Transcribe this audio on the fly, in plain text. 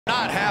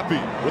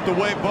happy with the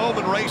way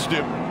Bowman raced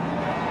him.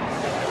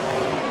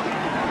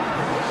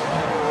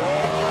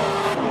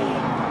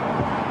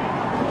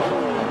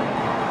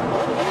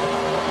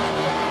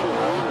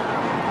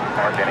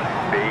 Hard, Denny.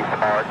 Be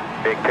hard.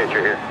 Big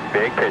picture here.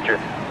 Big picture.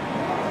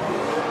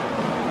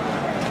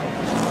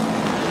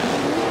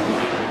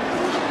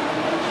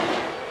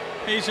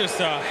 He's just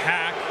a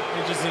hack.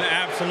 He's just an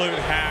absolute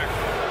hack.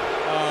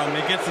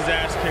 He gets his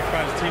ass kicked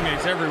by his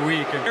teammates every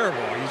week. And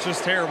terrible. He's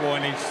just terrible,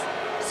 and he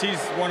sees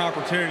one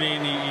opportunity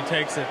and he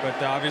takes it.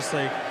 But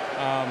obviously,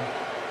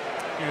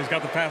 he's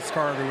got the fastest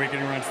car every week,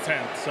 and he runs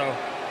 10th. So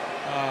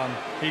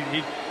he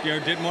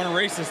didn't want to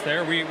race us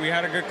there. We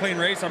had a good, clean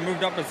race. I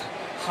moved up as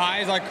high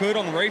as I could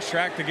on the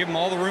racetrack to give him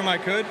all the room I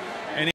could.